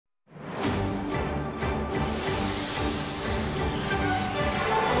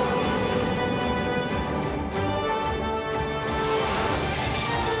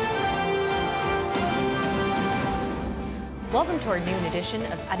Welcome to our noon edition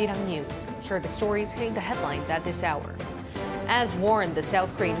of Arirang News. Here are the stories hitting the headlines at this hour. As warned, the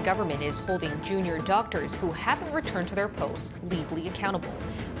South Korean government is holding junior doctors who haven't returned to their posts legally accountable.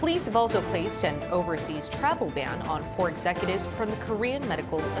 Police have also placed an overseas travel ban on 4 executives from the Korean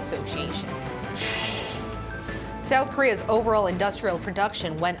Medical Association. South Korea's overall industrial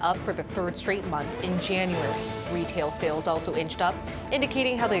production went up for the 3rd straight month in January. Retail sales also inched up,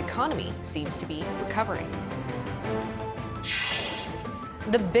 indicating how the economy seems to be recovering.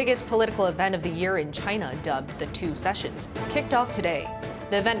 The biggest political event of the year in China, dubbed the Two Sessions, kicked off today.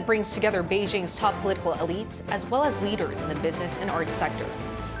 The event brings together Beijing's top political elites as well as leaders in the business and arts sector.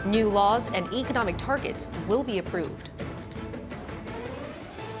 New laws and economic targets will be approved.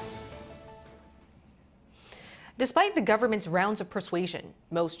 Despite the government's rounds of persuasion,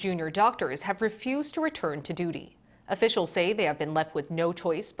 most junior doctors have refused to return to duty. Officials say they have been left with no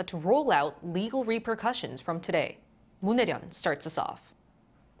choice but to roll out legal repercussions from today. Moon Hye-ryun starts us off.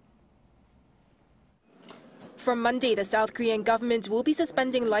 From Monday, the South Korean government will be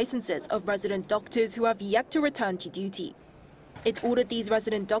suspending licenses of resident doctors who have yet to return to duty. It ordered these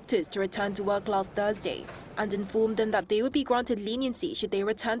resident doctors to return to work last Thursday and informed them that they would be granted leniency should they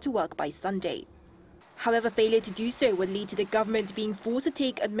return to work by Sunday. However, failure to do so would lead to the government being forced to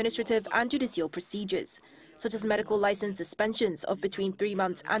take administrative and judicial procedures, such as medical license suspensions of between 3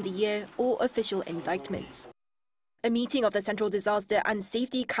 months and a year or official indictments. A meeting of the Central Disaster and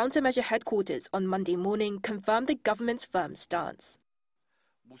Safety Countermeasure Headquarters on Monday morning confirmed the government's firm stance.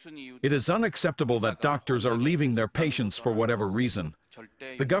 It is unacceptable that doctors are leaving their patients for whatever reason.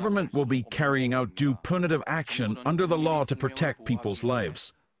 The government will be carrying out due punitive action under the law to protect people's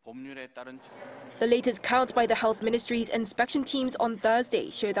lives. The latest count by the Health Ministry's inspection teams on Thursday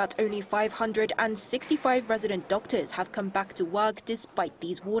show that only 565 resident doctors have come back to work despite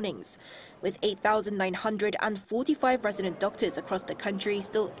these warnings, with 8,945 resident doctors across the country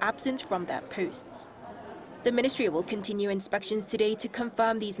still absent from their posts. The ministry will continue inspections today to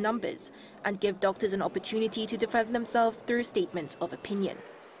confirm these numbers and give doctors an opportunity to defend themselves through statements of opinion.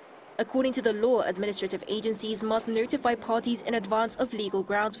 According to the law, administrative agencies must notify parties in advance of legal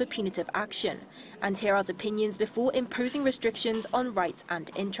grounds for punitive action and hear out opinions before imposing restrictions on rights and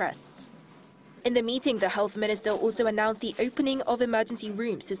interests. In the meeting, the health minister also announced the opening of emergency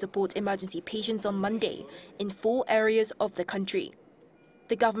rooms to support emergency patients on Monday in 4 areas of the country.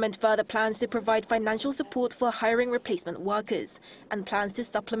 The government further plans to provide financial support for hiring replacement workers and plans to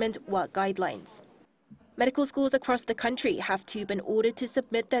supplement work guidelines. Medical schools across the country have too been ordered to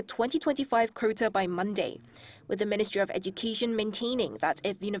submit their 2025 quota by Monday, with the Ministry of Education maintaining that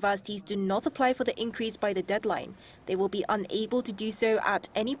if universities do not apply for the increase by the deadline, they will be unable to do so at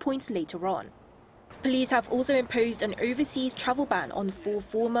any point later on. Police have also imposed an overseas travel ban on 4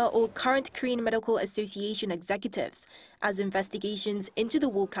 former or current Korean Medical Association executives as investigations into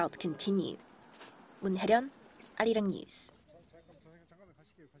the walkout continue. Moon Hye-ryun, Arirang News.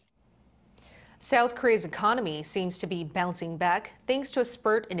 South Korea's economy seems to be bouncing back thanks to a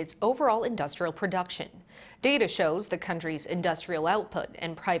spurt in its overall industrial production. Data shows the country's industrial output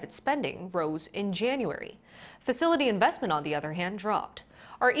and private spending rose in January. Facility investment, on the other hand, dropped.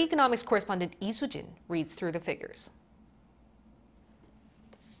 Our economics correspondent Lee Soo-jin reads through the figures.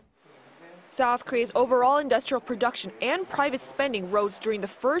 South Korea's overall industrial production and private spending rose during the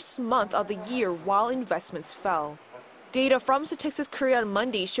first month of the year while investments fell. Data from Statistics Korea on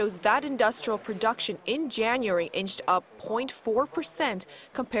Monday shows that industrial production in January inched up 0.4%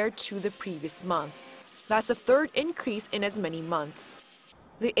 compared to the previous month. That's the 3rd increase in as many months.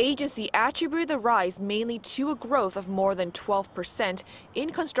 The agency attributed the rise mainly to a growth of more than 12%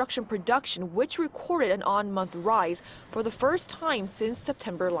 in construction production, which recorded an on-month rise for the first time since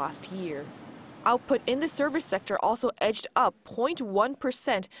September last year. Output in the service sector also edged up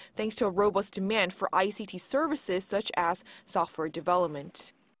 0.1% thanks to a robust demand for ICT services such as software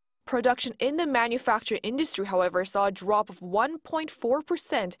development. Production in the manufacturing industry, however, saw a drop of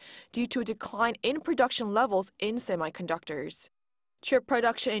 1.4% due to a decline in production levels in semiconductors. Chip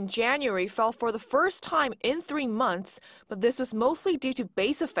production in January fell for the first time in 3 months, but this was mostly due to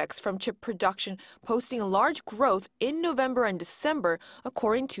base effects from chip production posting a large growth in November and December,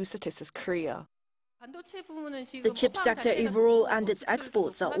 according to Statistics Korea. The chip sector overall and its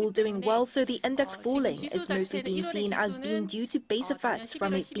exports are all doing well, so the index falling is mostly being seen as being due to base effects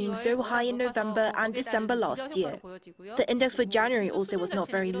from it being so high in November and December last year. The index for January also was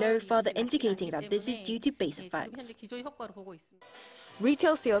not very low, further indicating that this is due to base effects.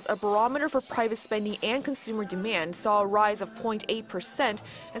 Retail sales, a barometer for private spending and consumer demand, saw a rise of 0.8%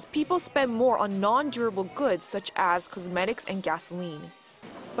 as people spent more on non-durable goods such as cosmetics and gasoline.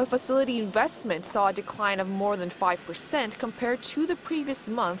 but facility investment saw a decline of more than 5% compared to the previous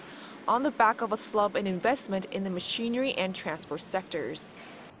month on the back of a slump in investment in the machinery and transport sectors.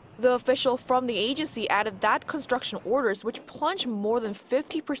 The official from the agency added that construction orders, which plunged more than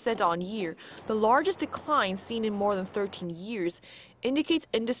 50% on year, the largest decline seen in more than 13 years, indicates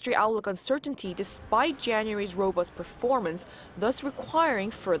industry outlook uncertainty despite January's robust performance, thus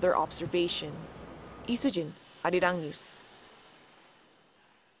requiring further observation. Lee Soo-jin, Arirang News.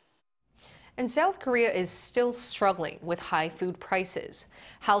 And South Korea is still struggling with high food prices.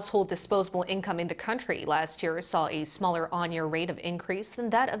 Household disposable income in the country last year saw a smaller on-year rate of increase than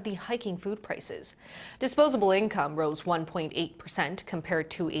that of the hiking food prices. Disposable income rose 1.8% compared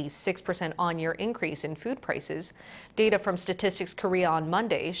to a 6% on-year increase in food prices. Data from Statistics Korea on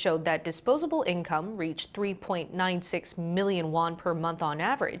Monday showed that disposable income reached 3.96 million won per month on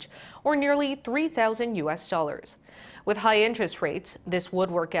average, or nearly $3,000. With high interest rates, this would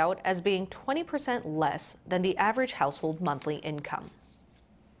work out as being 20% less than the average household monthly income.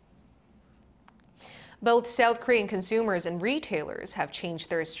 Both South Korean consumers and retailers have changed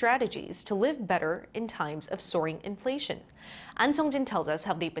their strategies to live better in times of soaring inflation. An Sung-jin tells us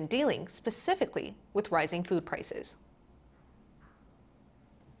how they've been dealing specifically with rising food prices.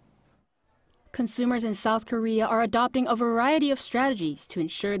 Consumers in South Korea are adopting a variety of strategies to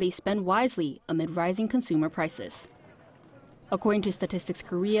ensure they spend wisely amid rising consumer prices. According to Statistics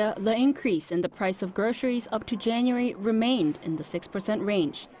Korea, the increase in the price of groceries up to January remained in the 6%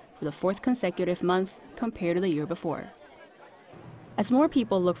 range for the fourth consecutive month compared to the year before. As more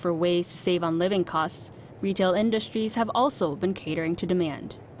people look for ways to save on living costs, retail industries have also been catering to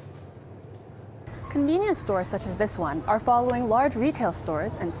demand. Convenience stores such as this one are following large retail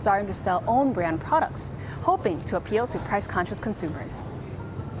stores and starting to sell own brand products, hoping to appeal to price-conscious consumers.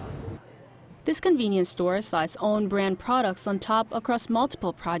 This convenience store saw its own brand products on top across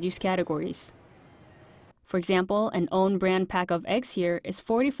multiple produce categories. For example, an own brand pack of eggs here is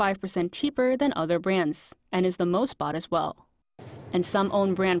 45% cheaper than other brands and is the most bought as well. And some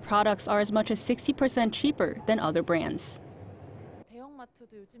own brand products are as much as 60% cheaper than other brands.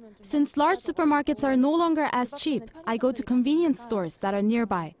 Since large supermarkets are no longer as cheap, I go to convenience stores that are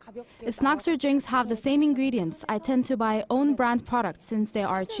nearby. If snacks or drinks have the same ingredients, I tend to buy own brand products since they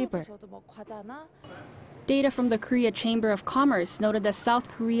are cheaper. Data from the Korea Chamber of Commerce noted that South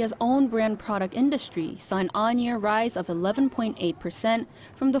Korea's own brand product industry saw an on-year rise of 11.8%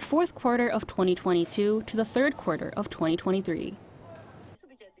 from the fourth quarter of 2022 to the third quarter of 2023.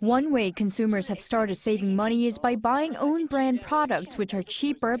 One way consumers have started saving money is by buying own brand products, which are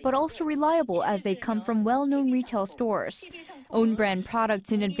cheaper but also reliable as they come from well-known retail stores. Own brand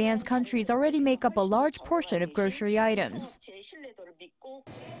products in advanced countries already make up a large portion of grocery items.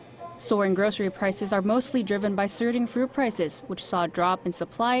 Soaring grocery prices are mostly driven by surging fruit prices, which saw a drop in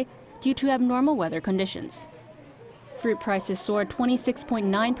supply due to abnormal weather conditions. Fruit prices soared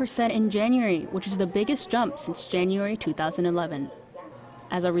 26.9% in January, which is the biggest jump since January 2011.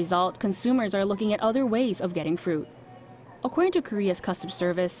 As a result, consumers are looking at other ways of getting fruit. According to Korea's Customs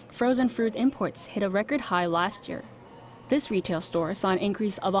Service, frozen fruit imports hit a record high last year. This retail store saw an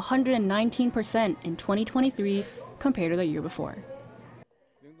increase of 119% in 2023 compared to the year before.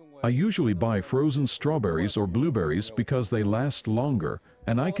 I usually buy frozen strawberries or blueberries because they last longer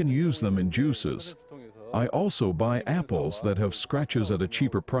and I can use them in juices. I also buy apples that have scratches at a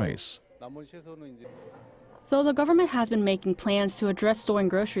cheaper price. Though the government has been making plans to address soaring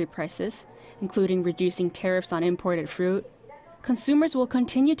grocery prices, including reducing tariffs on imported fruit, consumers will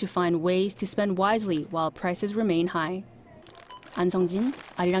continue to find ways to spend wisely while prices remain high. An Sung-jin,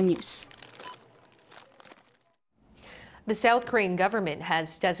 Arirang News. The South Korean government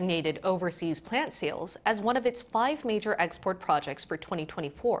has designated overseas plant sales as one of its 5 major export projects for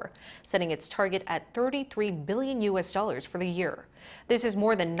 2024, setting its target at $33 billion for the year. This is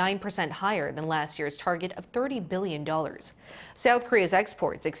more than 9% higher than last year's target of $30 billion. South Korea's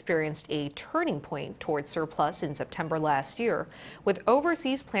exports experienced a turning point towards surplus in September last year, with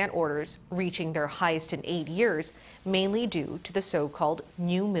overseas plant orders reaching their highest in 8 years, mainly due to the so-called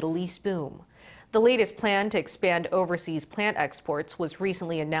New Middle East boom. The latest plan to expand overseas plant exports was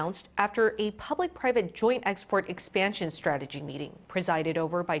recently announced after a public-private joint export expansion strategy meeting presided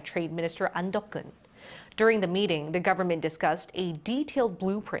over by Trade Minister An Deok-keun. During the meeting, the government discussed a detailed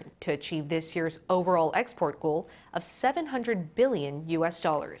blueprint to achieve this year's overall export goal of $700 billion.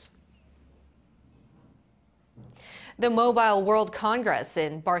 The Mobile World Congress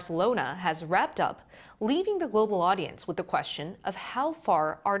in Barcelona has wrapped up, leaving the global audience with the question of how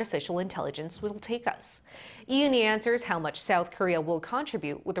far artificial intelligence will take us. Ian answers how much South Korea will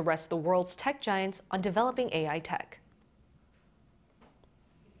contribute with the rest of the world's tech giants on developing AI tech.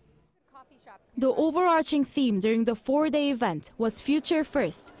 The overarching theme during the 4-day event was Future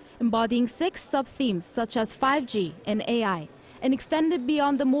First, embodying 6 sub-themes such as 5G and AI, and extended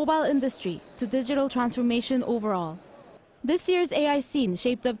beyond the mobile industry to digital transformation overall. This year's AI scene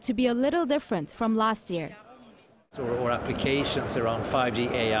shaped up to be a little different from last year. Or applications around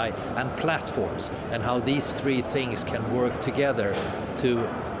 5G, AI, and platforms, and how these 3 things can work together to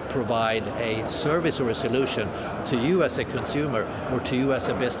provide a service or a solution to you as a consumer or to you as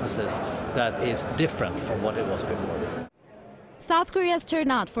a businesses that is different from what it was before. South Korea's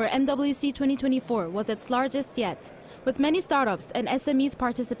turnout for MWC 2024 was its largest yet, with many startups and SMEs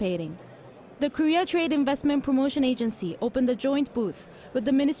participating. The Korea Trade Investment Promotion Agency opened a joint booth with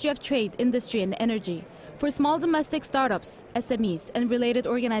the Ministry of Trade, Industry and Energy for small domestic startups, SMEs, and related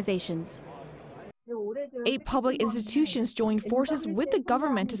organizations. 8 public institutions joined forces with the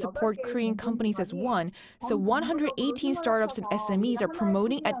government to support Korean companies as one, so 118 startups and SMEs are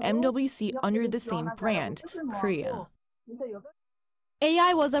promoting at MWC under the same brand, Korea.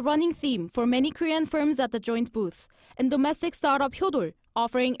 AI was a running theme for many Korean firms at the joint booth, and domestic startup Hyodol,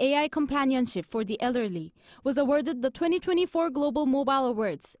 offering AI companionship for the elderly, was awarded the 2024 Global Mobile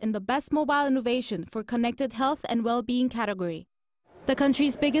Awards in the Best Mobile Innovation for Connected Health and Well-being category. The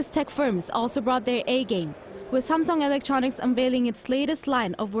country's biggest tech firms also brought their A-game, with Samsung Electronics unveiling its latest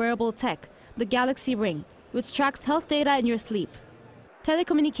line of wearable tech, the Galaxy Ring, which tracks health data in your sleep.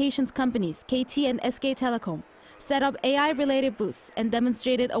 Telecommunications companies KT and SK Telecom set up AI-related booths and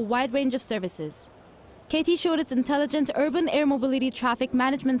demonstrated a wide range of services. KT showed its intelligent urban air mobility traffic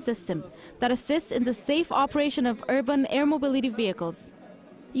management system that assists in the safe operation of urban air mobility vehicles.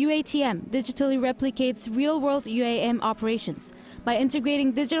 UATM digitally replicates real-world UAM operations by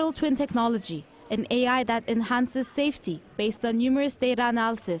integrating digital twin technology and AI that enhances safety based on numerous data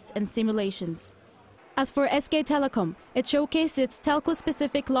analysis and simulations. As for SK Telecom, it showcased its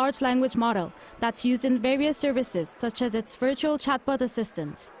telco-specific large language model that's used in various services such as its virtual chatbot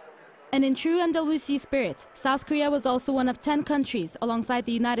assistant. And in true MWC spirit, South Korea was also one of 10 countries alongside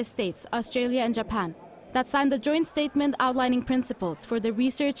the United States, Australia and Japan that signed the joint statement outlining principles for the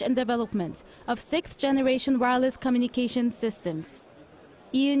research and development of 6th-generation wireless communication systems.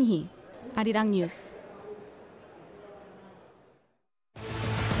 Lee Eun-hee, Arirang News.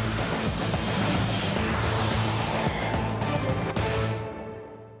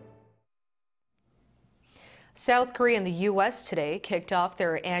 South Korea and the U.S. today kicked off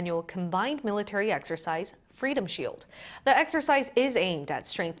their annual combined military exercise, Freedom Shield. The exercise is aimed at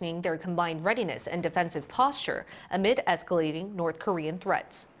strengthening their combined readiness and defensive posture amid escalating North Korean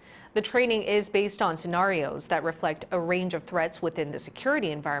threats. The training is based on scenarios that reflect a range of threats within the security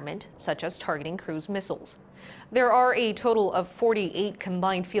environment, such as targeting cruise missiles. There are a total of 48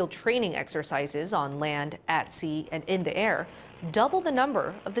 combined field training exercises on land, at sea, and in the air, double the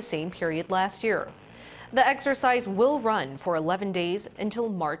number of the same period last year. The exercise will run for 11 days until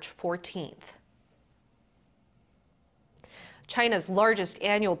March 14th. China's largest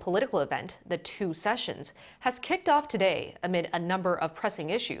annual political event, the Two Sessions, has kicked off today amid a number of pressing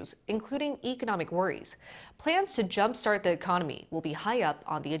issues, including economic worries. Plans to jumpstart the economy will be high up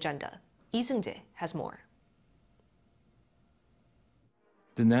on the agenda. Lee Seung-jae has more.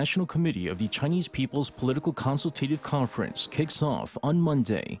 The National Committee of the Chinese People's Political Consultative Conference kicks off on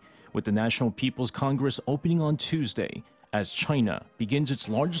Monday, with the National People's Congress opening on Tuesday, as China begins its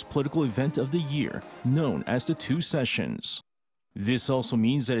largest political event of the year, known as the Two Sessions. This also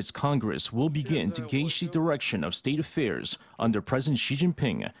means that its Congress will begin to gauge the direction of state affairs under President Xi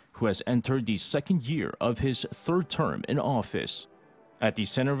Jinping, who has entered the second year of his third term in office. At the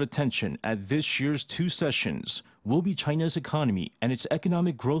center of attention at this year's Two Sessions will be China's economy and its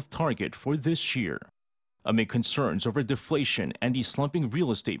economic growth target for this year. Amid concerns over deflation and the slumping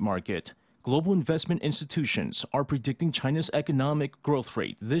real estate market, global investment institutions are predicting China's economic growth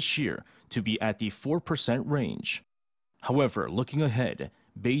rate this year to be at the 4% range. However, looking ahead,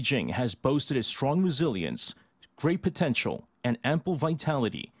 Beijing has boasted a strong resilience, great potential, and ample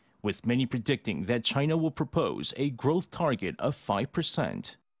vitality, with many predicting that China will propose a growth target of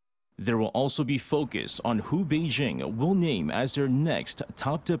 5%. There will also be focus on who Beijing will name as their next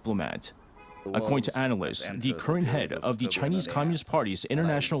top diplomat. According to analysts, the current head of the Chinese Communist Party's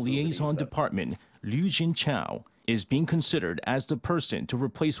International Liaison Department, Liu Jinchao, is being considered as the person to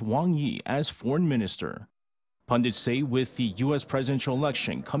replace Wang Yi as foreign minister. Pundits say with the U.S. presidential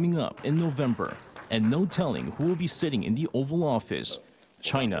election coming up in November and no telling who will be sitting in the Oval Office,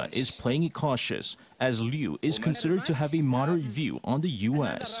 China is playing it cautious, as Liu is considered to have a moderate view on the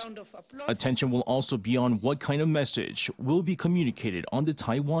U.S. Attention will also be on what kind of message will be communicated on the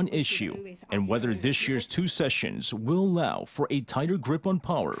Taiwan issue, and whether this year's two sessions will allow for a tighter grip on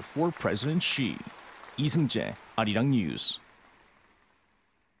power for President Xi. Lee Seung-jae, Arirang News.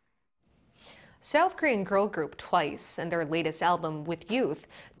 South Korean girl group Twice and their latest album, With Youth,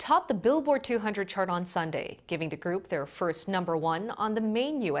 topped the Billboard 200 chart on Sunday, giving the group their first #1 on the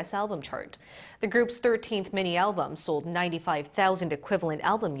main U.S. album chart. The group's 13th mini-album sold 95,000 equivalent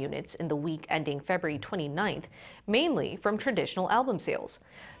album units in the week ending February 29th, mainly from traditional album sales.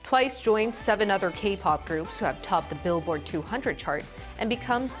 Twice joins 7 other K-pop groups who have topped the Billboard 200 chart and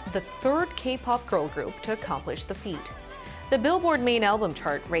becomes the 3rd K-pop girl group to accomplish the feat. The Billboard main album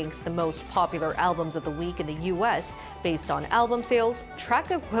chart ranks the most popular albums of the week in the U.S. based on album sales,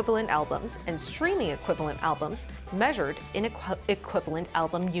 track equivalent albums, and streaming equivalent albums measured in equivalent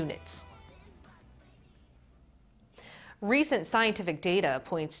album units. Recent scientific data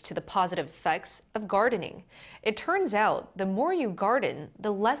points to the positive effects of gardening. It turns out the more you garden,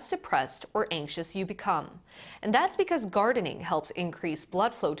 the less depressed or anxious you become. And that's because gardening helps increase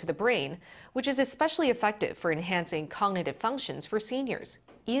blood flow to the brain, which is especially effective for enhancing cognitive functions for seniors.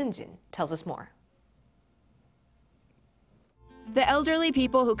 Lee Eun-jin tells us more. The elderly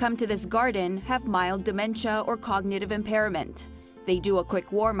people who come to this garden have mild dementia or cognitive impairment. They do a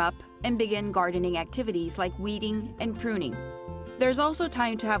quick warm-up and begin gardening activities like weeding and pruning. There's also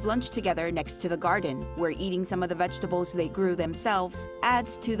time to have lunch together next to the garden, where eating some of the vegetables they grew themselves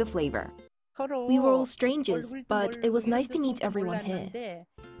adds to the flavor. We were all strangers, but it was nice to meet everyone here.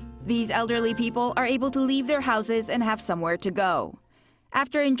 These elderly people are able to leave their houses and have somewhere to go.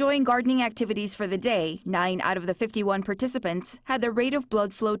 After enjoying gardening activities for the day, 9 out of the 51 participants had the rate of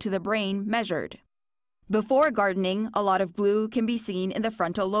blood flow to the brain measured. Before gardening, a lot of blue can be seen in the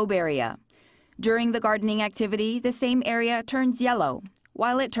frontal lobe area. During the gardening activity, the same area turns yellow,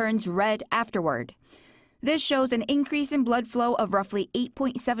 while it turns red afterward. This shows an increase in blood flow of roughly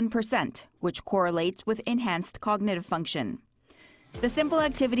 8.7%, which correlates with enhanced cognitive function. The simple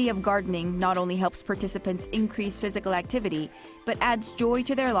activity of gardening not only helps participants increase physical activity, but adds joy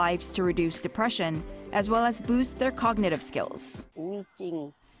to their lives to reduce depression, as well as boost their cognitive skills.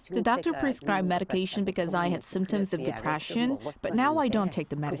 The doctor prescribed medication because I had symptoms of depression, but now I don't take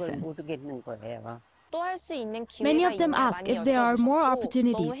the medicine. Many of them ask if there are more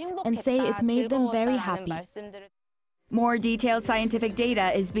opportunities and say it made them very happy. More detailed scientific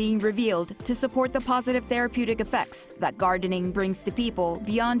data is being revealed to support the positive therapeutic effects that gardening brings to people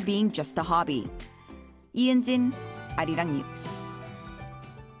beyond being just a hobby. Lee Eun-jin, Arirang News.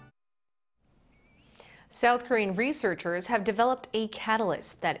 South Korean researchers have developed a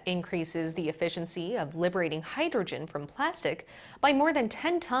catalyst that increases the efficiency of liberating hydrogen from plastic by more than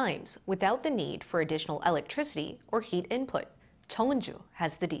 10 times without the need for additional electricity or heat input. Chung Eun-ju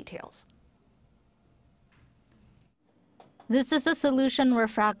has the details. This is a solution where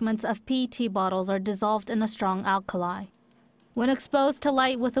fragments of PET bottles are dissolved in a strong alkali. When exposed to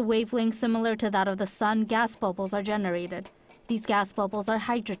light with a wavelength similar to that of the sun, gas bubbles are generated. These gas bubbles are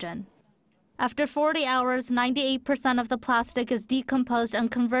hydrogen. After 40 hours, 98% of the plastic is decomposed and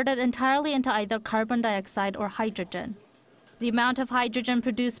converted entirely into either carbon dioxide or hydrogen. The amount of hydrogen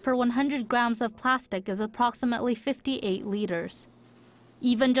produced per 100 grams of plastic is approximately 58 liters.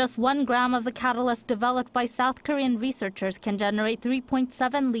 Even just 1 gram of the catalyst developed by South Korean researchers can generate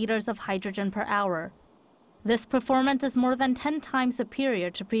 3.7 liters of hydrogen per hour. This performance is more than 10 times superior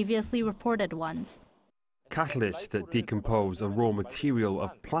to previously reported ones. Catalysts that decompose a raw material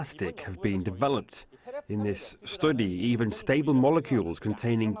of plastic have been developed. In this study, even stable molecules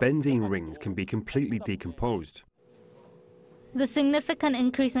containing benzene rings can be completely decomposed. The significant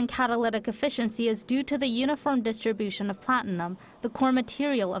increase in catalytic efficiency is due to the uniform distribution of platinum, the core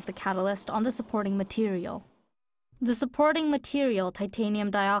material of the catalyst, on the supporting material. The supporting material, titanium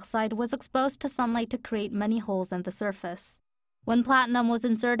dioxide, was exposed to sunlight to create many holes in the surface. When platinum was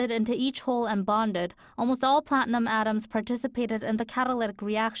inserted into each hole and bonded, almost all platinum atoms participated in the catalytic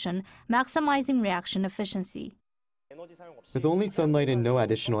reaction, maximizing reaction efficiency. With only sunlight and no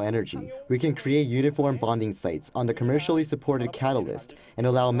additional energy, we can create uniform bonding sites on the commercially supported catalyst and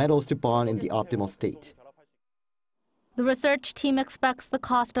allow metals to bond in the optimal state. The research team expects the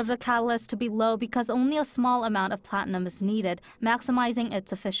cost of the catalyst to be low because only a small amount of platinum is needed, maximizing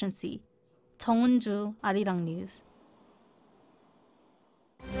its efficiency. Chung Eun-ju, Arirang News.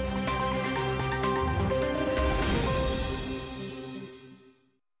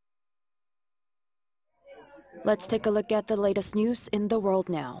 Let's take a look at the latest news in the world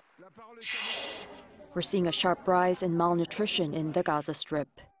now. We're seeing a sharp rise in malnutrition in the Gaza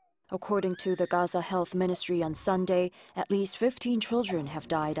Strip. According to the Gaza Health Ministry on Sunday, at least 15 children have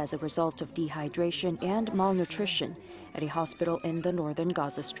died as a result of dehydration and malnutrition at a hospital in the northern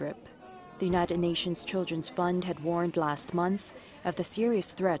Gaza Strip. The United Nations Children's Fund had warned last month of the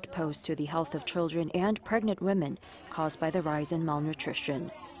serious threat posed to the health of children and pregnant women caused by the rise in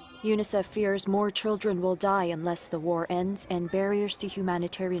malnutrition. UNICEF fears more children will die unless the war ends and barriers to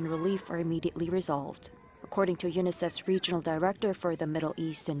humanitarian relief are immediately resolved. According to UNICEF's regional director for the Middle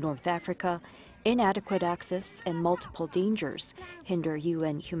East and North Africa, inadequate access and multiple dangers hinder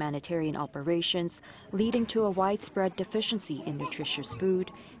UN humanitarian operations, leading to a widespread deficiency in nutritious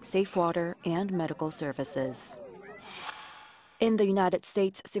food, safe water, and medical services. In the United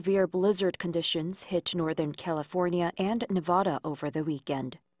States, severe blizzard conditions hit Northern California and Nevada over the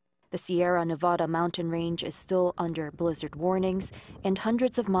weekend. The Sierra Nevada mountain range is still under blizzard warnings, and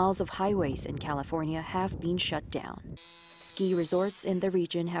hundreds of miles of highways in California have been shut down. Ski resorts in the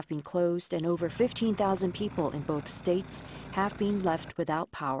region have been closed, and over 15,000 people in both states have been left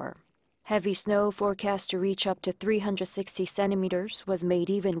without power. Heavy snow forecast to reach up to 360 centimeters was made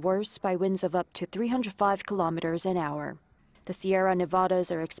even worse by winds of up to 305 kilometers an hour. The Sierra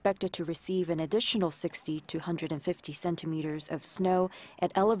Nevadas are expected to receive an additional 60 to 150 centimeters of snow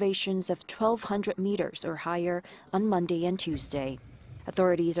at elevations of 1,200 meters or higher on Monday and Tuesday.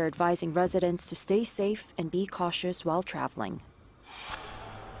 Authorities are advising residents to stay safe and be cautious while traveling.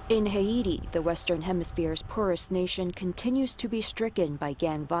 In Haiti, the Western Hemisphere's poorest nation continues to be stricken by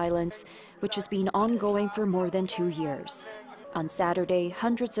gang violence, which has been ongoing for more than 2 years. On Saturday,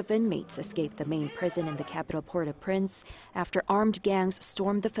 hundreds of inmates escaped the main prison in the capital Port-au-Prince after armed gangs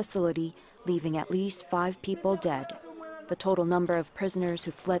stormed the facility, leaving at least 5 people dead. The total number of prisoners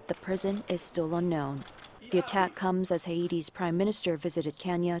who fled the prison is still unknown. The attack comes as Haiti's prime minister visited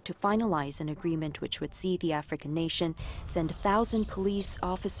Kenya to finalize an agreement which would see the African nation send 1,000 police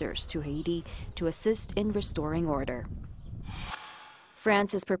officers to Haiti to assist in restoring order.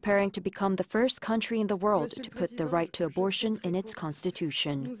 France is preparing to become the first country in the world to put the right to abortion in its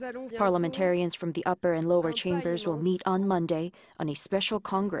constitution. Parliamentarians from the upper and lower chambers will meet on Monday on a special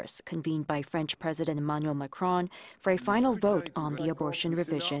congress convened by French President Emmanuel Macron for a final vote on the abortion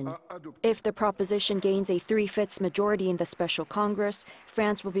revision. If the proposition gains a 3/5 majority in the special congress,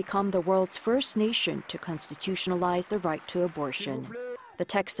 France will become the world's first nation to constitutionalize the right to abortion. The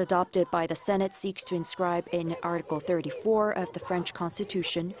text adopted by the Senate seeks to inscribe in Article 34 of the French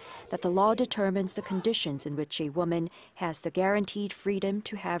Constitution that the law determines the conditions in which a woman has the guaranteed freedom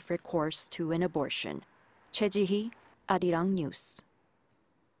to have recourse to an abortion. Choi Ji-hee, Arirang News.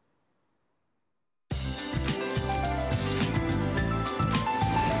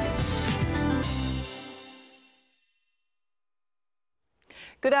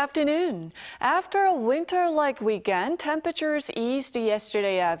 Good afternoon. After a winter-like weekend, temperatures eased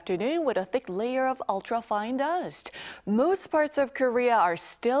yesterday afternoon with a thick layer of ultrafine dust. Most parts of Korea are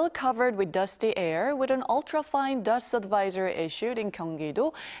still covered with dusty air, with an ultrafine dust advisory issued in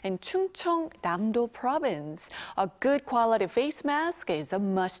Gyeonggi-do and Chungcheong, Namdo province. A good quality face mask is a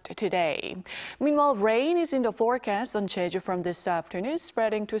must today. Meanwhile, rain is in the forecast on Jeju from this afternoon,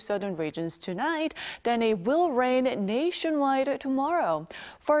 spreading to southern regions tonight. Then it will rain nationwide tomorrow.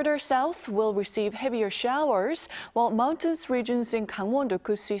 Further south will receive heavier showers, while mountainous regions in Gangwon-do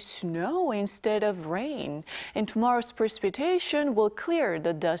could see snow instead of rain. And tomorrow's precipitation will clear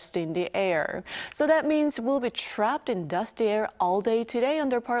the dust in the air. So that means we'll be trapped in dusty air all day today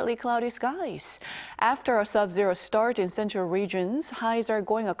under partly cloudy skies. After a sub-zero start in central regions, highs are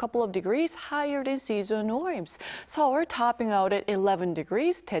going a couple of degrees higher than seasonal norms. Seoul topping out at 11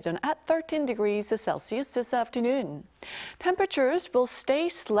 degrees, Daejeon at 13 degrees Celsius this afternoon. Temperatures will stay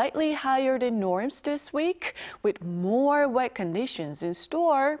slightly higher than norms this week, with more wet conditions in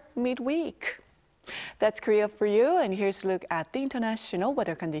store midweek. That's Korea for you, and here's a look at the international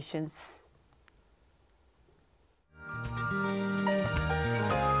weather conditions.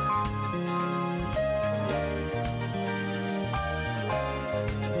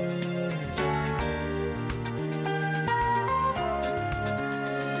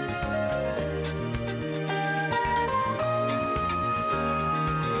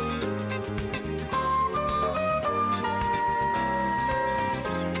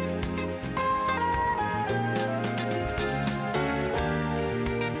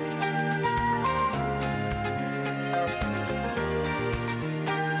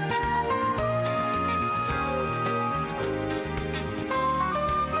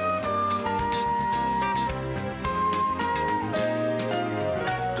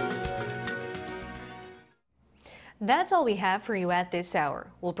 That's all we have for you at this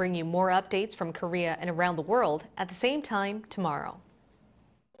hour. We'll bring you more updates from Korea and around the world at the same time tomorrow.